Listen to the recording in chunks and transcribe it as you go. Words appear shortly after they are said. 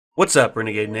What's up,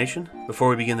 Renegade Nation? Before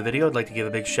we begin the video, I'd like to give a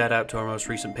big shout out to our most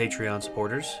recent Patreon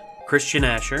supporters: Christian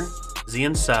Asher,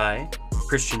 Zian Sai,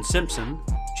 Christian Simpson,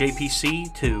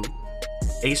 JPC2,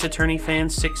 Ace Attorney Fan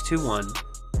 621,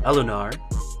 Alunar,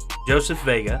 Joseph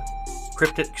Vega,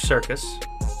 Cryptic Circus,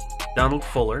 Donald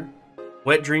Fuller,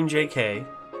 Wet Dream JK,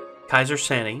 Kaiser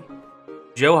Sani,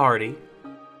 Joe Hardy,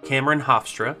 Cameron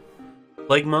Hofstra,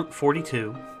 Plague Monk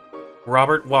 42,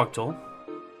 Robert Wachtel,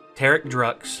 Tarek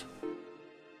Drux,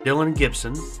 Dylan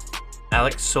Gibson,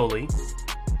 Alex Soli,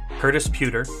 Curtis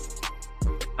Pewter,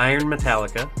 Iron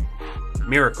Metallica,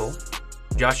 Miracle,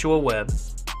 Joshua Webb,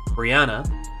 Brianna,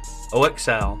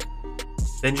 OXL,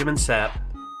 Benjamin Sapp,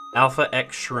 Alpha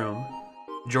X Shroom,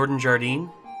 Jordan Jardine,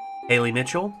 Haley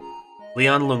Mitchell,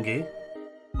 Leon Lungi,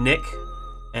 Nick,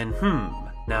 and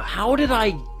Now how did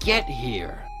I get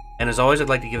here? And as always, I'd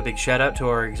like to give a big shout out to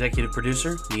our executive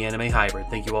producer, the Anime Hybrid.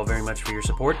 Thank you all very much for your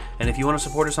support. And if you want to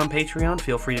support us on Patreon,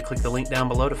 feel free to click the link down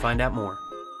below to find out more.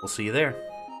 We'll see you there.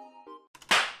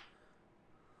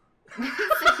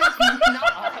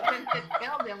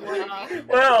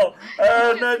 Well,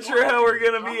 I'm not sure how we're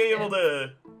going to be able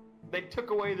to... They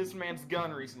took away this man's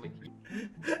gun recently.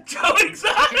 Joe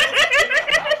Exotic!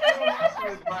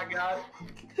 Oh my god.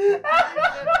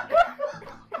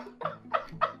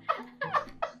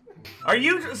 Are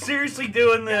you seriously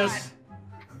doing this?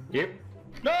 Yep.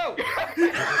 No! He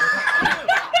typed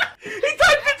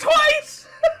it twice!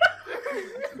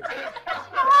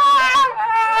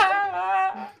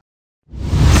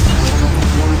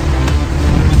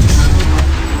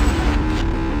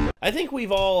 I think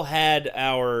we've all had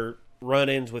our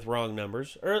run-ins with wrong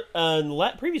numbers. In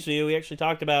the previous video, we actually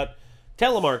talked about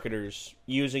telemarketers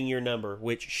using your number,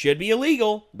 which should be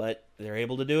illegal, but they're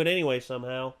able to do it anyway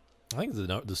somehow. I think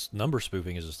this number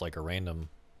spoofing is just like a random,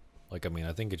 like, I mean,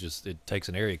 I think it takes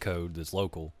an area code that's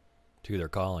local to who they're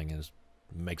calling and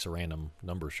makes a random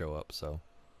number show up. So,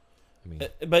 I mean,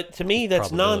 but to me,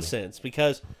 that's nonsense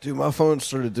because, dude, my phone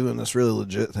started doing this really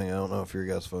legit thing. I don't know if your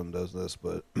guys' phone does this,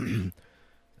 but you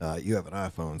have an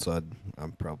iPhone, so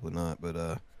I'm probably not.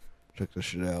 But check this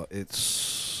shit out.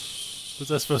 What's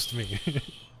that supposed to mean?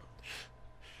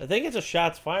 I think it's a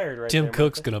shots fired right Tim there,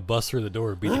 Cook's Michael. gonna bust through the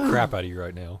door and beat the crap out of you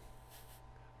right now.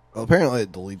 Well, apparently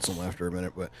it deletes them after a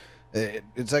minute, but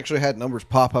it's actually had numbers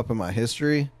pop up in my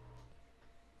history,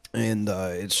 and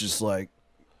it's just like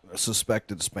a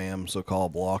suspected spam, so call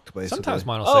blocked, basically. Sometimes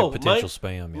mine will say potential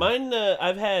spam. Yeah. Mine,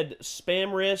 I've had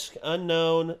spam risk,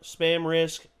 unknown, spam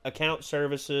risk, account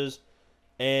services,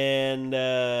 and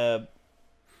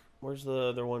where's the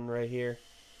other one right here?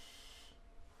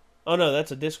 Oh no,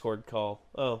 that's a Discord call.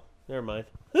 Oh, never mind.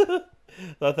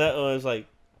 Thought that one was like,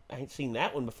 I ain't seen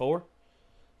that one before.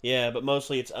 Yeah, but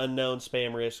mostly it's unknown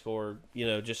spam risk or, you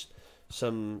know, just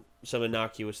some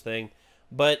innocuous thing.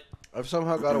 But I've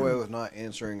somehow got away with not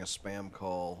answering a spam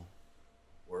call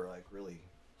or like really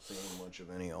seeing much of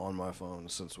any on my phone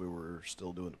since we were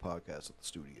still doing the podcast at the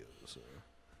studio. So.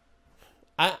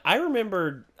 I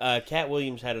remember Cat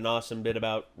Williams had an awesome bit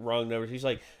about wrong numbers. He's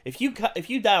like, if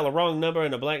you dial a wrong number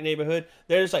in a black neighborhood,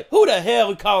 they're just like, who the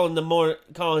hell calling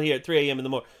here at 3 a.m. in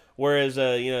the morning? Whereas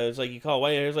you know, it's like you call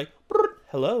white and it's like,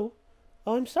 hello,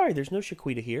 oh, I'm sorry, there's no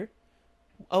Shaquita here.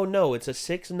 Oh no, it's a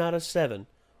 6, not a 7.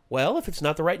 Well, if it's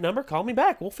not the right number, call me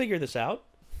back. We'll figure this out.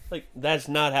 Like, that's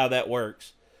not how that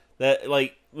works. That,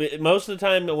 like, most of the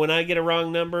time when I get a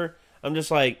wrong number, I'm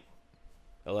just like,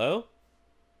 hello?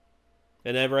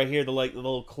 And whenever I hear the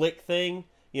little click thing,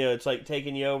 you know, it's like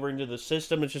taking you over into the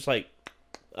system. It's just like,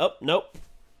 oh, nope.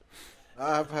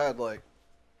 I've had like,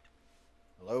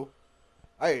 hello?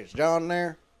 Hey, is John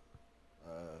there?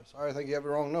 Sorry, I think you have the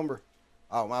wrong number.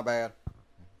 Oh, my bad.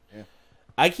 Yeah.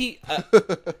 I keep,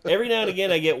 every now and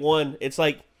again I get one. It's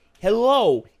like,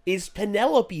 hello, is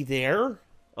Penelope there?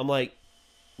 I'm like,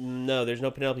 no, there's no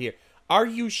Penelope here. Are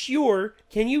you sure?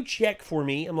 Can you check for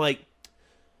me? I'm like,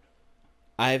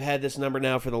 I've had this number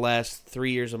now for the last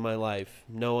 3 years of my life.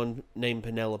 No one named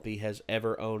Penelope has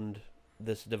ever owned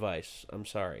this device. I'm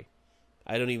sorry.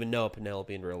 I don't even know a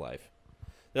Penelope in real life.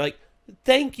 They're like,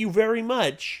 thank you very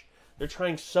much. They're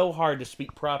trying so hard to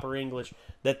speak proper English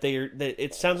that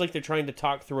it sounds like they're trying to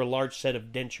talk through a large set of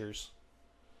dentures.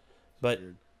 But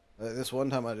this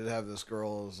one time I did have this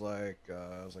girl. I was like,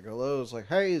 hello. I was like,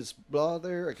 hey, is blah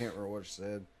there? I can't remember what she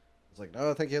said. I was like,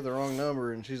 no, I think you have the wrong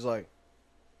number. And she's like,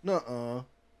 nuh-uh.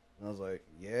 And I was like,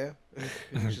 yeah?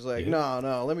 And she's like,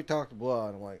 no, let me talk to blah.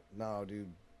 And I'm like, no, dude,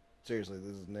 seriously,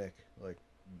 this is Nick. Like,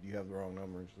 you have the wrong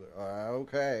number. And she's like,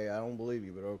 okay, I don't believe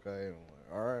you, but okay. And I'm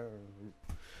like, all right.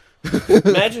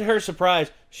 Imagine her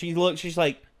surprise. She's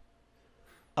like,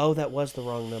 Oh, that was the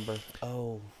wrong number.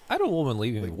 Oh. I had a woman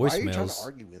leaving me Why are you trying to voicemails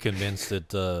argue with me? convinced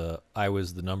that I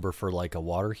was the number for like a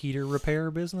water heater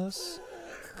repair business,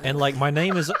 and like my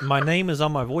name is on my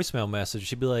voicemail message.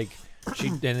 She'd be like,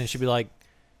 and then she'd be like,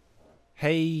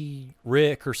 "Hey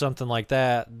Rick" or something like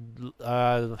that.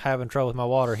 Having trouble with my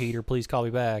water heater. Please call me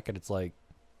back. And it's like,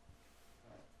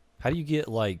 how do you get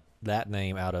like that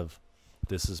name out of?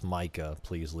 This is Micah.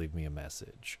 Please leave me a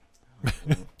message.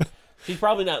 She's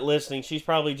probably not listening. She's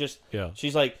probably just. Yeah.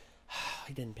 She's like,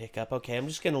 he didn't pick up. Okay, I'm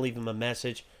just gonna leave him a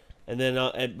message, and then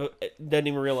doesn't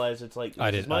even realize it's like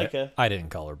this is Micah. I didn't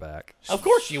call her back. Of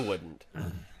course you wouldn't.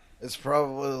 It's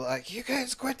probably like, you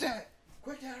guys quit that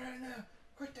right now,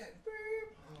 quit that.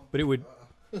 But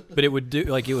it would do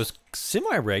like it was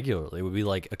semi-regular. It would be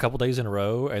like a couple days in a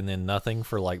row, and then nothing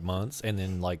for like months, and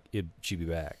then like she'd be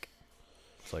back.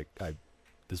 It's like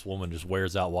this woman just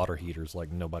wears out water heaters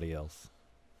like nobody else.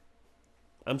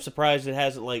 I'm surprised it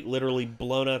hasn't like literally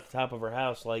blown out the top of her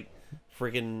house like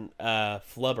freaking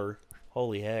flubber.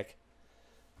 Holy heck!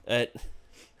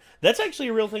 That's actually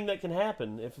a real thing that can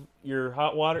happen if your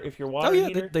water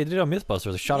heater. They did on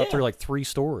MythBusters. They shot up through like 3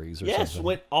 stories or something.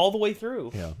 Went all the way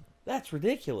through. Yeah, that's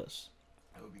ridiculous.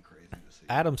 That would be crazy to see.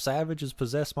 Adam Savage has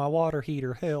possessed my water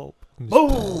heater. Help!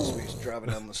 Boom! He's driving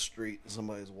down the street and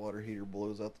somebody's water heater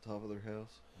blows out the top of their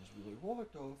house. Just be like,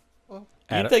 what the fuck?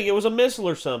 You'd think it was a missile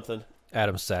or something.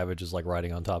 Adam Savage is like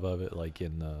riding on top of it, like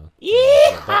in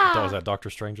was that Dr.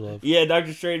 Strangelove? Yeah,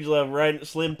 Dr. Strangelove riding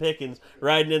Slim Pickens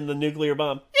riding in the nuclear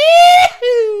bomb,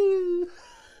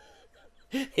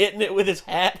 hitting it with his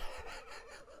hat.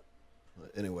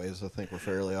 Anyways, I think we're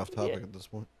fairly off topic at this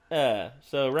point.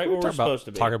 So right where we're supposed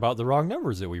to be. Talking about the wrong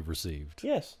numbers that we've received.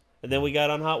 Yes, and then we got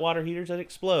on hot water heaters that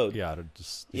explode. Yeah,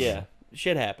 just yeah,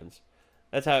 shit happens.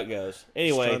 That's how it goes.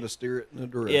 Anyway, just trying to steer it in a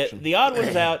direction. Yeah, the odd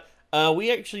ones out.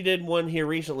 We actually did one here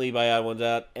recently by Odd Ones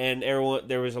Out, and there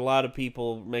was a lot of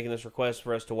people making this request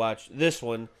for us to watch this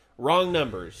one, Wrong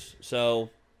Numbers. So,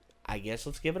 I guess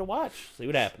let's give it a watch, see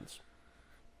what happens.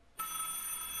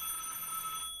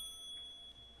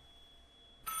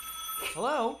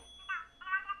 Hello?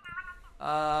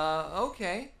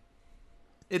 Okay.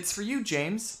 It's for you,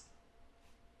 James.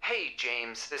 Hey,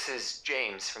 James. This is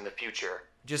James from the future.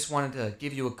 Just wanted to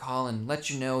give you a call and let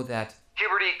you know that...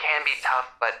 Puberty can be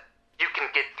tough, but you can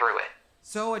get through it.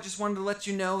 So I just wanted to let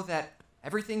you know that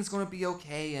everything's going to be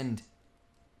okay and...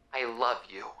 I love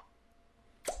you.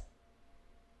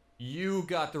 You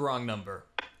got the wrong number.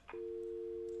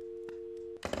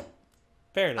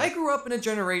 Fair enough. I grew up in a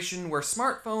generation where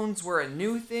smartphones were a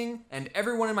new thing and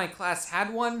everyone in my class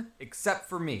had one except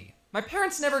for me. My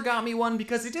parents never got me one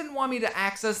because they didn't want me to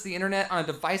access the internet on a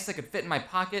device that could fit in my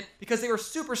pocket because they were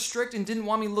super strict and didn't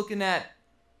want me looking at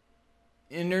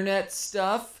internet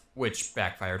stuff, which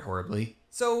backfired horribly.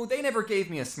 So they never gave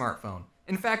me a smartphone.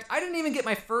 In fact, I didn't even get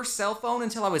my first cell phone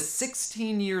until I was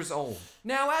 16 years old.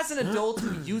 Now, as an adult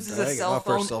who uses a cell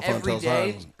phone every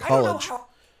day, I don't know how...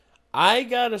 I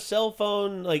got a cell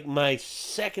phone like my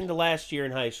second to last year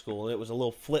in high school, and it was a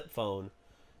little flip phone.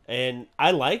 And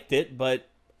I liked it, but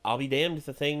I'll be damned if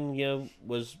the thing,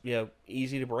 was,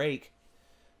 easy to break.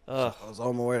 I was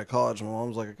on my way to college, and my mom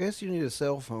was like, I guess you need a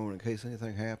cell phone in case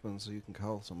anything happens so you can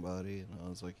call somebody. And I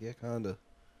was like, yeah, kind of.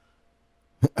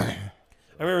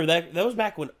 I remember that was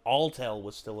back when Alltel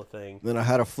was still a thing. Then I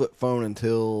had a flip phone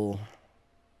until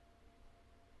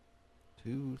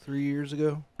 2-3 years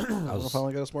ago. I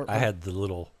finally got a smartphone. I had the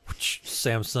little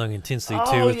Samsung Intensity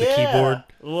 2 with the keyboard.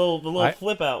 The little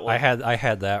flip out one. I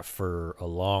had that for a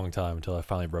long time until I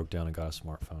finally broke down and got a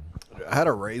smartphone. I had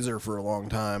a Razor for a long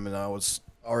time, and I was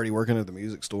already working at the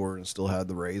music store and still had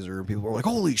the Razor. And people were like,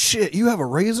 "Holy shit, you have a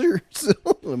Razor?" So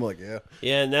I'm like, "Yeah."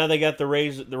 Yeah, now they got the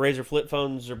Razor flip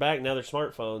phones are back. Now they're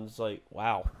smartphones. It's like,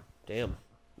 wow, damn,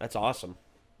 that's awesome.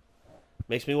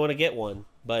 Makes me want to get one,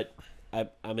 but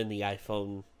I'm in the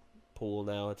iPhone pool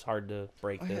now. It's hard to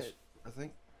break this. I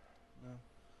think. No.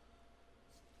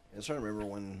 I was trying to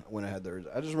remember when I had theirs.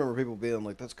 I just remember people being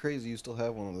like, "That's crazy, you still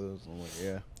have one of those." I'm like,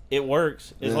 "Yeah." It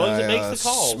works as long as it makes the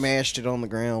calls. Smashed it on the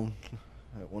ground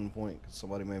at one point because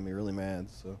somebody made me really mad.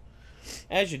 So,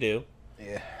 as you do,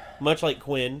 yeah. Much like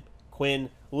Quinn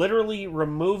literally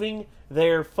removing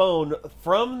their phone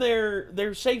from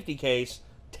their safety case,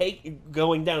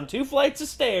 going down 2 flights of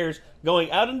stairs,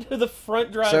 going out into the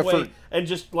front driveway, and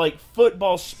just like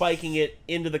football spiking it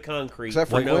into the concrete. Except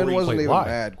for no Quinn reason. wasn't even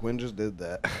mad. Quinn just did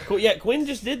that. Yeah, Quinn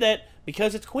just did that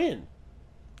because it's Quinn.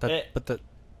 I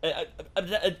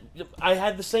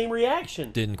had the same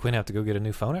reaction. Didn't Quinn have to go get a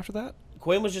new phone after that?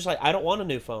 Quinn was just like, I don't want a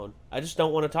new phone. I just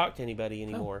don't want to talk to anybody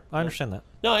anymore. I understand that.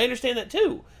 No, I understand that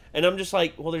too. And I'm just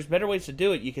like, well, there's better ways to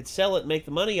do it. You could sell it, make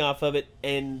the money off of it,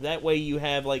 and that way you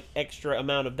have like extra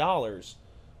amount of dollars.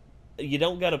 You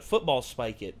don't got to football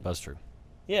spike it. That's true.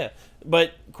 Yeah,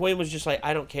 but Quinn was just like,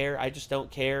 I don't care. I just don't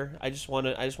care. I just want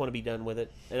to be done with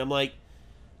it. And I'm like,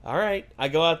 all right. I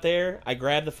go out there. I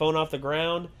grab the phone off the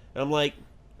ground, and I'm like,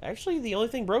 actually, the only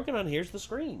thing broken on here is the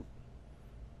screen.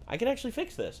 I can actually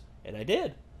fix this, and I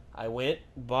did. I went,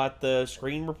 bought the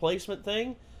screen replacement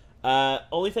thing.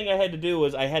 Only thing I had to do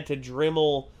was I had to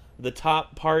Dremel the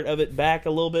top part of it back a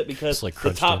little bit because like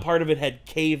the top part of it had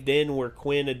caved in where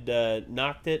Quinn had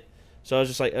knocked it. So I was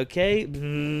just like, okay,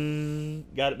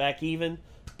 got it back even,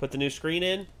 put the new screen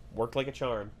in, worked like a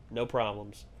charm, no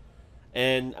problems.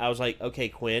 And I was like, okay,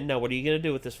 Quinn, now what are you gonna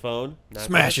do with this phone? Not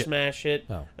Smash it. Smash it.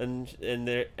 Oh.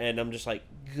 And I'm just like,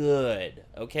 good,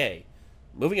 okay,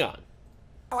 moving on.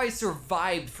 How I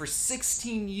survived for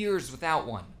 16 years without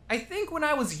one. I think when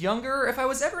I was younger, if I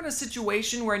was ever in a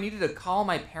situation where I needed to call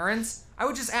my parents, I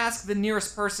would just ask the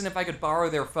nearest person if I could borrow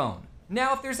their phone.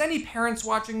 Now, if there's any parents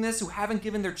watching this who haven't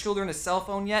given their children a cell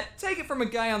phone yet, take it from a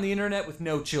guy on the internet with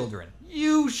no children.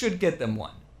 You should get them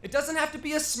one. It doesn't have to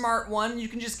be a smart one, you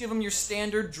can just give them your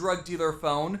standard drug dealer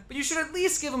phone, but you should at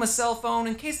least give them a cell phone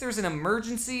in case there's an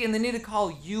emergency and they need to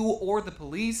call you or the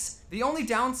police. The only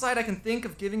downside I can think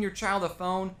of giving your child a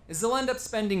phone is they'll end up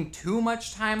spending too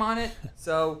much time on it,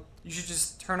 so you should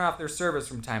just turn off their service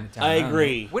from time to time. I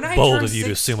agree. When I Bold turned of you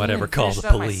to assume 16 I'd ever and call finished the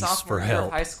up my police sophomore for year of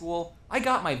help. high school, I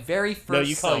got my very first No,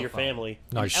 you call cell your phone. family.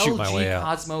 No, I An shoot my LG way out.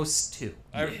 Cosmos 2.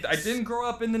 I didn't grow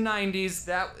up in the 90s.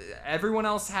 That everyone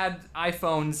else had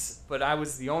iPhones, but I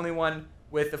was the only one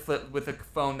with a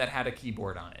phone that had a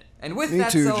keyboard on it. And with Me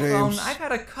that too, cell phone, James. I've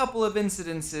had a couple of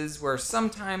incidences where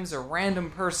sometimes a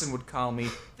random person would call me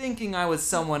thinking I was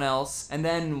someone else and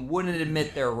then wouldn't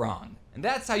admit they're wrong. And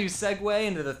that's how you segue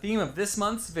into the theme of this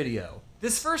month's video.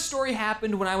 This first story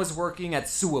happened when I was working at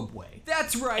Subway.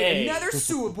 That's right, Hey. another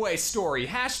Subway story.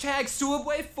 Hashtag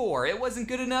Subway4. It wasn't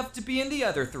good enough to be in the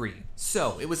other three.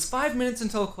 So, it was 5 minutes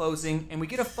until closing, and we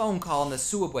get a phone call on the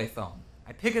Subway phone.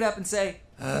 I pick it up and say,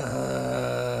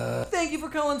 thank you for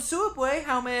calling Subway,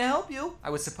 how may I help you? I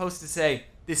was supposed to say,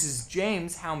 this is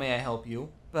James, how may I help you?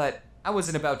 But I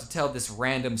wasn't about to tell this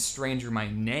random stranger my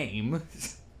name.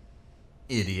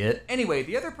 Idiot. Anyway,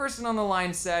 the other person on the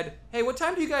line said, hey, what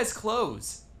time do you guys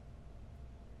close?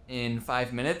 In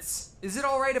 5 minutes. Is it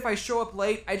alright if I show up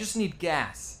late? I just need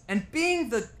gas. And being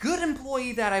the good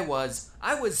employee that I was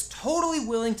totally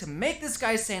willing to make this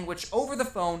guy sandwich over the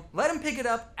phone, let him pick it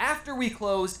up after we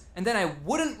closed, and then I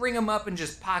wouldn't ring him up and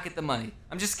just pocket the money.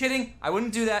 I'm just kidding. I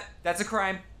wouldn't do that. That's a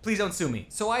crime. Please don't sue me.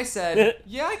 So I said,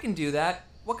 yeah, I can do that.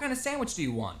 What kind of sandwich do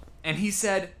you want? And he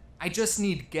said, I just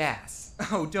need gas.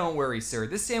 Oh, don't worry, sir.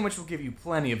 This sandwich will give you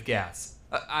plenty of gas.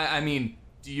 I mean,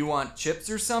 do you want chips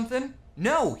or something?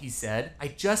 No, he said. I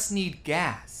just need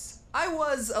gas. I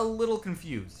was a little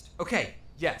confused. Okay,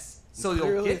 yes. So you'll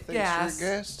Clearly get thinks you're a gas,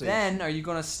 gas station. then are you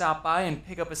gonna stop by and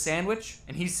pick up a sandwich?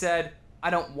 And he said, I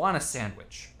don't want a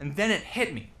sandwich. And then it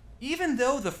hit me. Even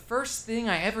though the first thing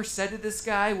I ever said to this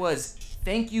guy was,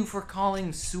 thank you for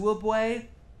calling Subway,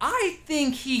 I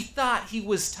think he thought he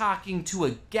was talking to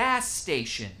a gas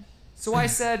station. So I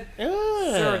said,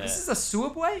 sir, this is a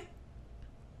Subway?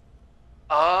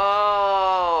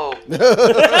 Oh. And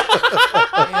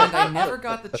I never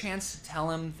got the chance to tell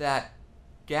him that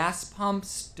gas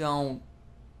pumps don't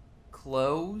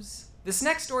close. This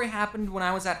next story happened when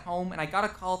I was at home and I got a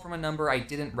call from a number I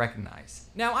didn't recognize.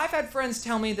 Now, I've had friends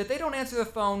tell me that they don't answer the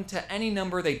phone to any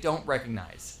number they don't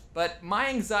recognize, but my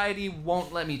anxiety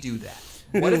won't let me do that.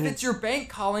 What if it's your bank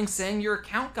calling saying your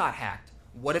account got hacked?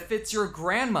 What if it's your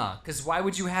grandma? Because why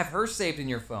would you have her saved in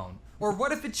your phone? Or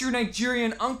what if it's your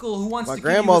Nigerian uncle who wants My to give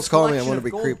you a grandma's calling me, I'm collection gonna of be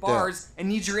gold creeped out. bars and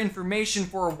needs your information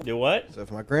for a... Do what? So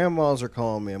if my grandmas are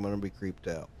calling me, I'm gonna be creeped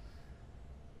out.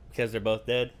 Because they're both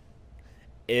dead?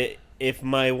 If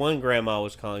my one grandma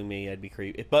was calling me, I'd be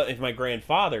creeped. But if my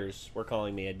grandfathers were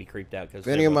calling me, I'd be creeped out. If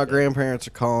any of my grandparents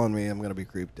are calling me, I'm gonna be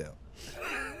creeped out.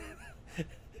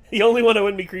 The only one I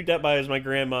wouldn't be creeped out by is my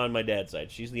grandma on my dad's side.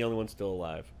 She's the only one still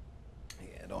alive.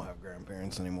 Yeah, I don't have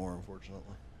grandparents anymore,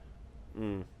 unfortunately.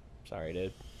 Sorry, dude.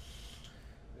 It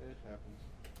happens.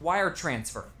 wire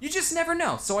transfer. You just never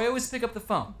know, so I always pick up the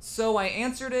phone. So I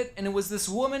answered it, and it was this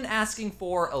woman asking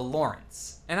for a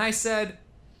Lawrence. And I said,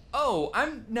 oh,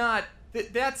 I'm not,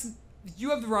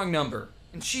 you have the wrong number.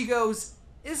 And she goes,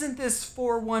 isn't this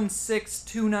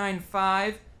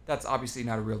 416295? That's obviously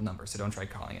not a real number, so don't try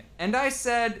calling it. And I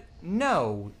said,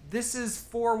 no, this is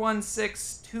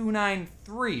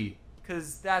 416293,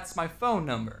 because that's my phone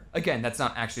number. Again, that's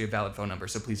not actually a valid phone number,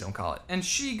 so please don't call it. And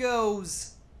she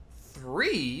goes,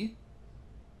 3?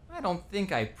 I don't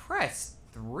think I pressed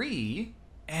 3.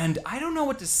 And I don't know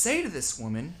what to say to this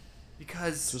woman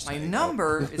because Just my hang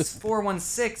number is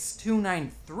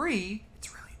 416293.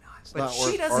 It's really not. But not she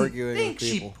worth doesn't arguing think with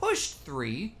she people. pushed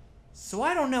 3, so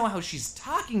I don't know how she's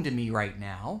talking to me right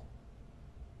now.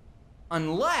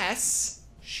 Unless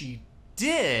she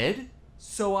did.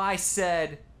 So I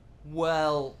said,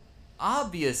 well,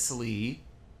 obviously,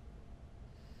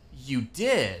 you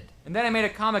did. And then I made a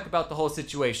comic about the whole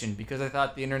situation because I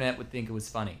thought the internet would think it was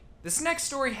funny. This next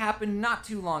story happened not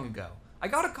too long ago. I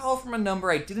got a call from a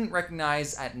number I didn't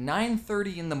recognize at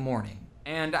 9:30 in the morning,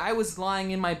 and I was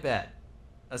lying in my bed,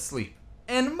 asleep.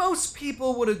 And most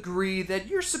people would agree that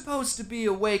you're supposed to be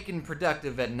awake and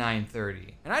productive at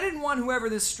 9:30. And I didn't want whoever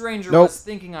this stranger was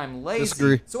thinking I'm lazy.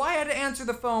 Disagree. So I had to answer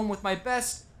the phone with my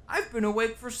best, I've been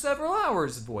awake for several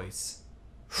hours voice.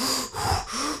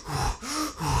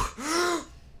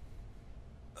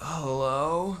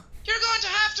 Hello? You're going to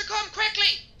have to come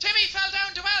quickly. Timmy fell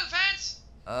down the well, Vance.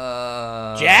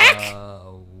 Jack?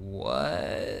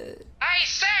 What? I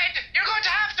said you're going to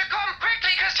have to come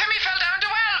quickly because Timmy fell down the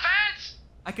well, Vance.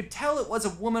 I could tell it was a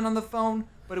woman on the phone,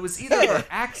 but it was either her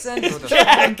accent or the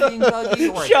phone being buggy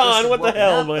or Sean, it what the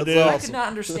hell, my dude? I could not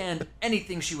understand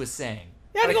anything she was saying.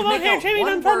 Yeah, But I come could on make here, out Timmy,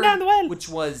 one don't fall word, down the well. which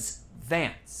was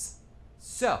Vance.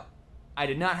 So, I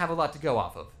did not have a lot to go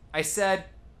off of. I said,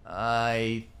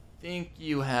 I think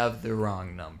you have the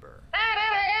wrong number.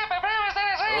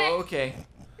 Okay,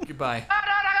 goodbye. You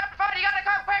gotta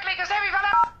come quickly because Timmy fell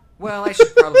down. Well, I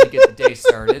should probably get the day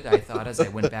started, I thought as I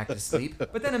went back to sleep.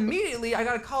 But then immediately I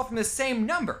got a call from the same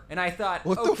number, and I thought,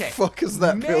 What okay, the fuck is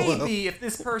that pillow? maybe if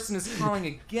this person is calling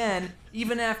again,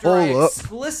 even after I Hold up.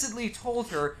 explicitly told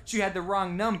her she had the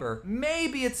wrong number,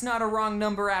 maybe it's not a wrong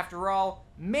number after all,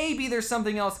 maybe there's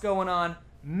something else going on,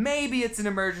 maybe it's an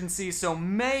emergency, so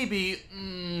maybe,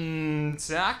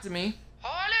 talk to me.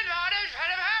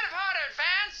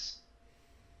 Vance.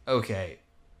 Okay.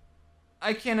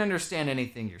 I can't understand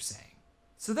anything you're saying.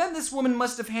 So then this woman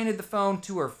must have handed the phone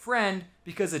to her friend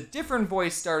because a different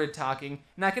voice started talking,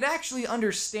 and I could actually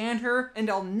understand her, and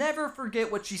I'll never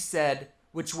forget what she said,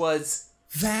 which was,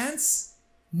 Vance,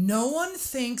 no one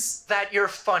thinks That you're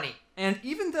funny. and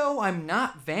even though I'm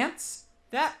not Vance,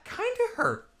 that kind of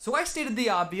hurt. So I stated the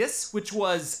obvious, which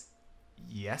was,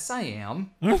 yes, I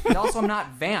am. And also, I'm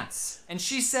not Vance. And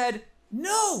she said,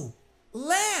 no,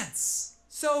 Lance.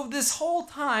 so this whole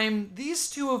time, these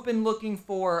two have been looking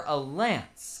for a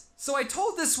Lance. So I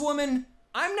told this woman,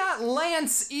 I'm not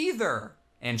Lance either.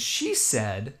 And she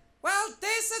said, Well,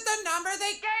 this is the number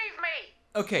they Gave me.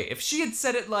 okay, if she had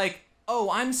said it like,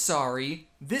 oh, I'm sorry,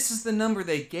 this is the number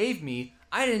they gave me,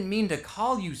 I didn't mean to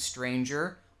call you,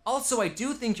 stranger. Also, I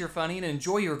do think you're funny and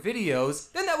enjoy your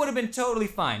videos, then that would have been totally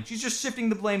fine. She's just shifting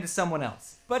the blame to someone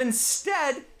else. But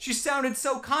instead, she sounded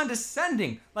so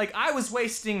condescending, like I was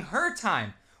wasting her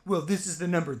time. Well, this is the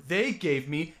number they gave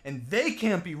me, and they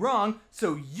can't be wrong,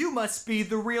 so you must be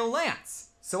the real Lance.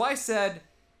 So I said,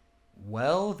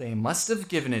 well, they must have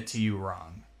given it to you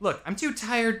wrong. Look, I'm too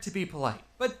tired to be polite.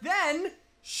 But then,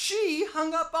 she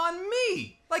hung up on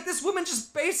me. Like this woman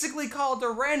just basically called a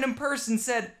random person,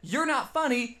 said, you're not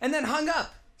funny, and then hung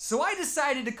up. So I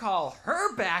decided to call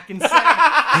her back and say,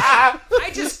 I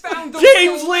just found the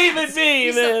James, real leave Lance. it be,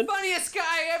 He's man. the funniest guy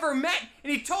I ever met,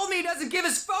 and he told me he doesn't give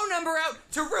his phone number out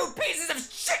to rude pieces of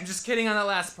shit. I'm just kidding on that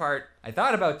last part. I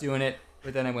thought about doing it,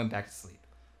 but then I went back to sleep.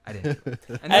 I didn't do it.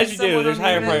 And As then you do, someone there's on the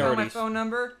higher internet found my priorities. phone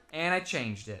number, and I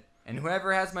changed it. And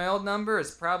whoever has my old number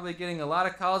is probably getting a lot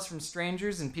of calls from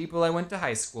strangers and people I went to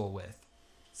high school with.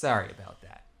 Sorry about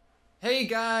that. Hey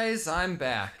guys, I'm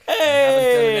back. I haven't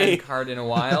done an Hey! end card in a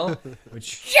while,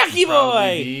 which Jackie will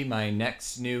probably boy! be my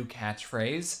next new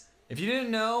catchphrase. If you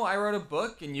didn't know, I wrote a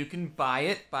book and you can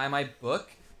buy my book.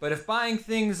 But if buying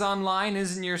things online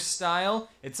isn't your style,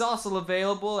 it's also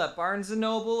available at Barnes &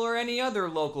 Noble or any other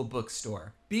local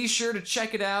bookstore. Be sure to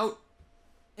check it out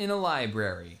in a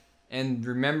library. And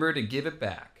remember to give it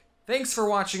back. Thanks for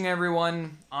watching,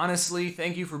 everyone. Honestly,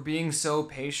 thank you for being so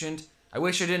patient. I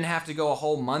wish I didn't have to go a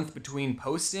whole month between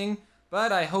posting,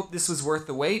 but I hope this was worth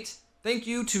the wait. Thank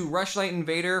you to Rushlight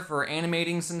Invader for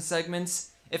animating some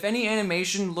segments. If any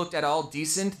animation looked at all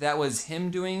decent, that was him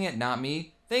doing it, not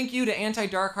me. Thank you to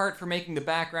Anti-Darkheart for making the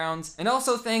backgrounds, and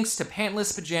also thanks to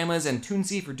Pantless Pajamas and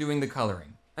Toonsy for doing the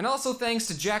coloring. And also thanks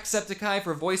to Jacksepticeye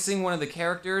for voicing one of the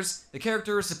characters. The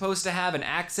character was supposed to have an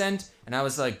accent, and I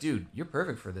was like, dude, you're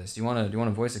perfect for this. Do you want to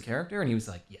voice a character? And he was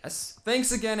like, yes.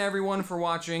 Thanks again, everyone, for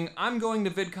watching. I'm going to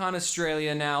VidCon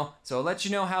Australia now, so I'll let you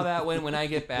know how that went when I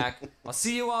get back. I'll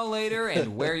see you all later,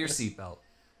 and wear your seatbelt.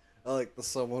 I like the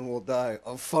someone will die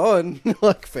of fun,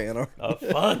 like fan art. Of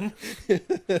fun?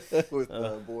 With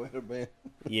Boy in a Band.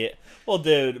 Yeah. Well,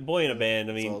 dude, Boy in a Band,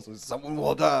 I mean... Also, someone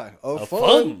will die of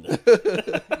fun.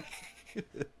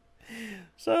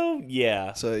 So,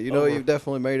 yeah. So, you know, you've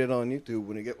definitely made it on YouTube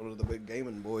when you get one of the big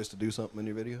gaming boys to do something in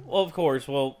your video. Well, of course.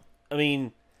 Well, I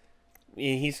mean,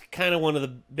 he's kind of one of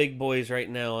the big boys right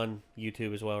now on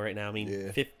YouTube as well right now. I mean,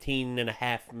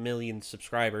 15.5 million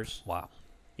subscribers. Wow.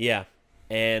 Yeah.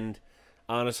 And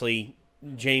honestly,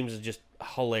 James is just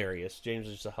hilarious. James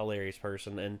is just a hilarious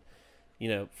person. And, you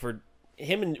know, for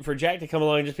him and for Jack to come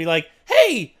along and just be like,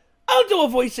 hey, I'll do a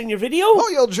voice in your video. Oh,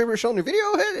 you'll gibberish on your video?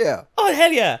 Hell yeah. Oh,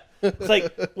 hell yeah. It's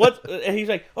like, what? And he's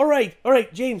like, all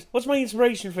right, James, what's my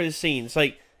inspiration for this scene? It's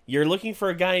like, you're looking for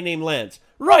a guy named Lance.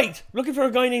 Right, looking for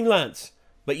a guy named Lance.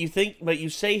 But you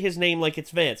say his name like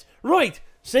it's Vance. Right,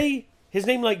 say his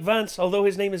name like Vance, although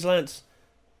his name is Lance.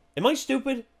 Am I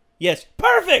stupid? Yes.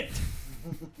 Perfect!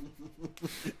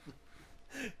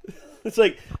 It's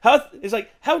like,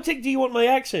 how thick do you want my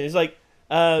accent? It's like,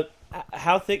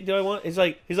 how thick do I want? He's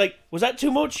like, was that too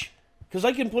much? Because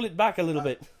I can pull it back a little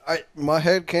bit. My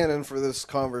headcanon for this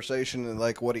conversation and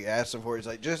like what he asked him for, he's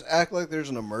like, just act like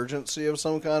there's an emergency of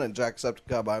some kind, and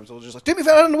Jacksepticeye by himself is just like, Timmy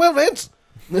fell out in the well, Vince!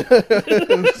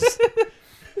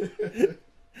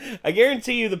 I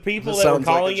guarantee you the people that were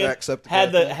calling it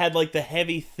had like the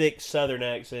heavy, thick Southern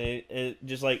accent, and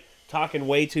just like talking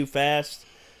way too fast.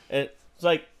 And it's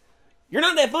like, you're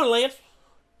not that funny, Lance.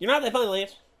 You're not that funny,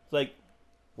 Lance. It's like,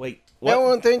 wait, what? No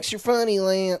one thinks you're funny,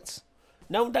 Lance.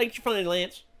 No one thinks you're funny,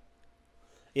 Lance.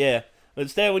 Yeah, but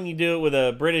instead when you do it with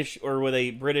a British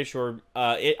or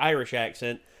Irish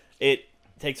accent, it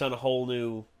takes on a whole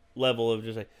new level of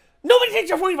just like, nobody thinks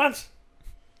you're funny, Lance.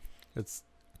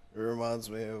 It reminds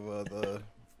me of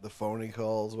the phony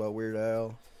calls by Weird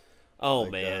Al. Oh,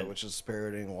 man. Which is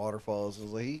parodying Waterfalls.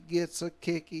 It's like, he gets a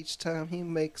kick each time he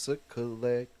makes a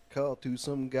collect call to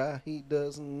some guy he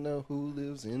doesn't know who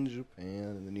lives in Japan.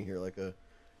 And then you hear like a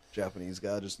Japanese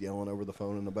guy just yelling over the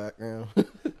phone in the background.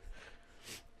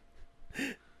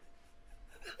 I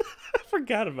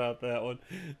forgot about that one.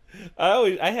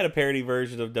 I had a parody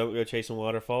version of Don't Go Chasing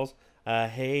Waterfalls. I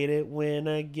hate it when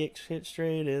I get hit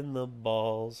straight in the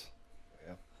balls.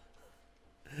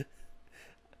 Yeah.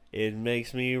 It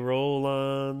makes me roll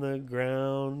on the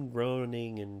ground,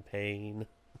 groaning in pain.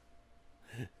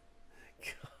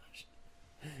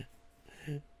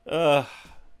 Gosh.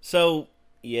 So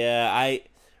yeah,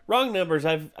 wrong numbers.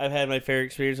 I've had my fair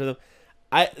experience with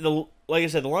them. Like I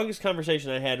said, the longest conversation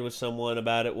I had with someone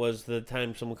about it was the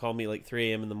time someone called me like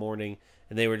 3 a.m. in the morning,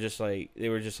 and they were just like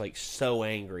so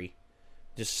angry.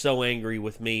 Just so angry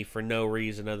with me for no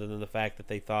reason other than the fact that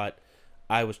they thought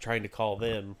I was trying to call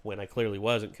them when I clearly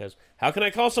wasn't, because how can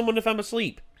I call someone if I'm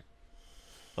asleep?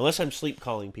 Unless I'm sleep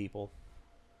calling people.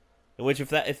 In which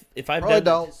if I've probably done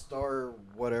dial star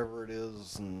whatever it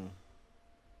is and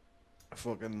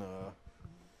fucking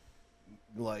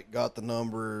like got the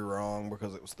number wrong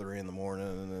because it was 3 in the morning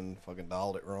and then fucking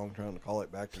dialed it wrong trying to call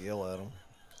it back to yell at them.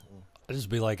 I'd just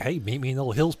be like, hey, meet me in the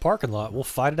Hills parking lot. We'll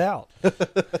fight it out.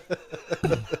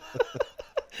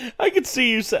 I could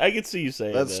see you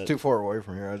saying that's that. too far away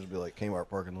from here. I'd just be like, Kmart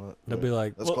parking lot. They'll be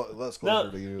like, that's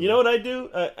closer to you. You know what I do?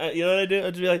 I'd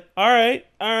just be like, all right.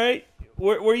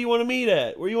 Where you want to meet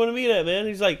at? Where you want to meet at, man?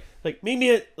 He's like meet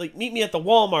me at the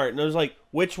Walmart. And I was like,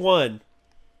 which one?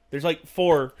 There's like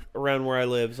 4 around where I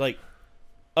live. It's like,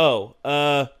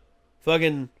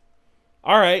 fucking,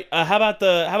 all right. How about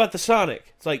the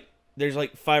Sonic? It's like, there's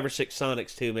like 5 or 6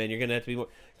 Sonics too, man. You're gonna have to be more.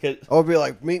 I'll be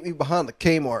like, meet me behind the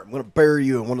Kmart. I'm gonna bury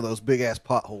you in one of those big ass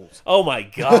potholes. Oh my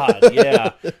god,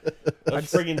 yeah. Those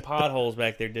friggin' potholes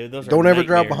back there, dude. Those don't are ever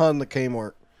drive behind the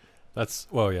Kmart.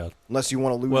 Yeah. Unless you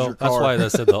want to lose your car. That's why I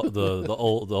said the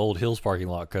old Hills parking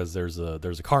lot, because there's a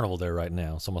carnival there right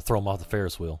now. So I'm gonna throw them off the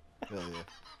Ferris wheel. Hell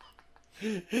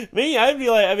yeah. Me, I'd be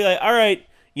like, all right,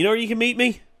 you know where you can meet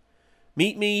me?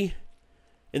 Meet me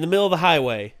in the middle of the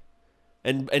highway,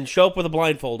 and show up with a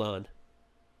blindfold on.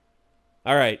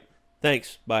 All right,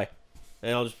 thanks, bye.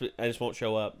 And I just won't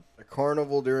show up. A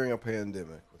carnival during a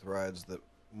pandemic with rides that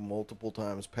multiple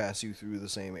times pass you through the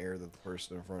same air that the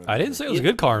person in front of you. I didn't say it was a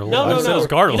good carnival. No, I said it was a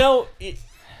carnival. You know,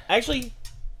 actually,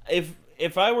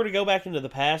 if I were to go back into the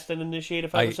past and initiate a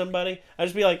fight with somebody, I'd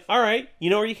just be like, all right, you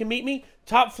know where you can meet me?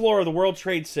 Top floor of the World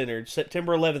Trade Center,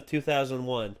 September 11th,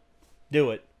 2001.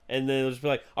 Do it. And then it'll just be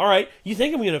like, all right, you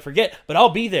think I'm going to forget, but I'll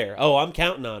be there. Oh, I'm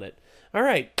counting on it. All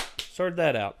right, sort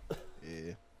that out.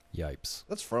 Yeah. Yipes.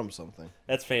 That's from something.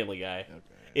 That's Family Guy. Okay.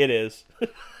 It is.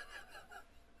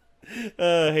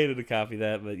 I hated to copy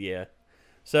that, but yeah.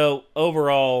 So,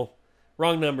 overall,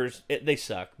 wrong numbers, they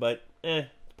suck, but it's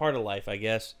part of life, I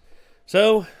guess.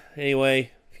 So,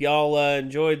 anyway, if y'all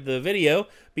enjoyed the video,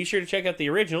 be sure to check out the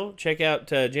original. Check out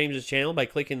James's channel by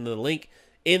clicking the link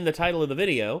in the title of the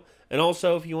video. And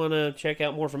also, if you want to check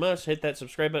out more from us, hit that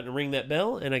subscribe button and ring that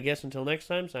bell. And I guess until next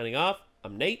time, signing off,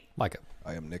 I'm Nate. Micah.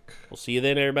 I am Nick. We'll see you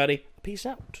then, everybody. Peace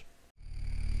out.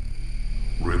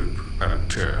 Rip and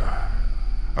tear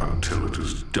until it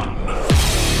is done.